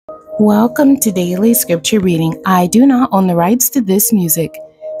Welcome to Daily Scripture Reading. I do not own the rights to this music.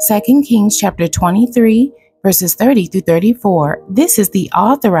 2 Kings chapter 23, verses 30 through 34. This is the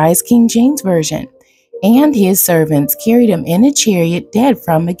authorized King James Version. And his servants carried him in a chariot dead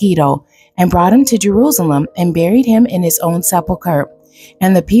from Megiddo, and brought him to Jerusalem, and buried him in his own sepulchre.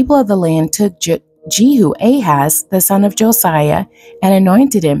 And the people of the land took Jehu Ahaz, the son of Josiah, and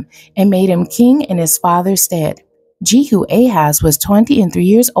anointed him, and made him king in his father's stead. Jehu Ahaz was 23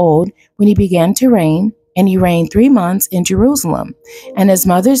 years old when he began to reign, and he reigned 3 months in Jerusalem. And his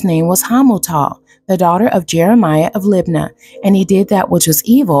mother's name was Hamutal, the daughter of Jeremiah of Libnah. And he did that which was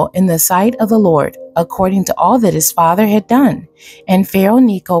evil in the sight of the Lord, according to all that his father had done. And Pharaoh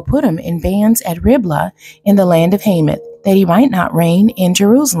Necho put him in bands at Riblah in the land of Hamath, that he might not reign in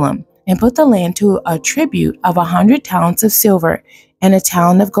Jerusalem, and put the land to a tribute of 100 talents of silver, and a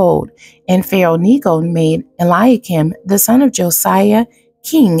talent of gold. And Pharaoh Necho made Eliakim, the son of Josiah,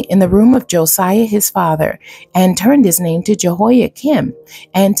 king in the room of Josiah his father, and turned his name to Jehoiakim,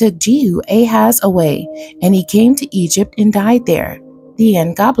 and took Jehu Ahaz away. And he came to Egypt and died there. The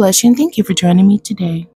end. God bless you, and thank you for joining me today.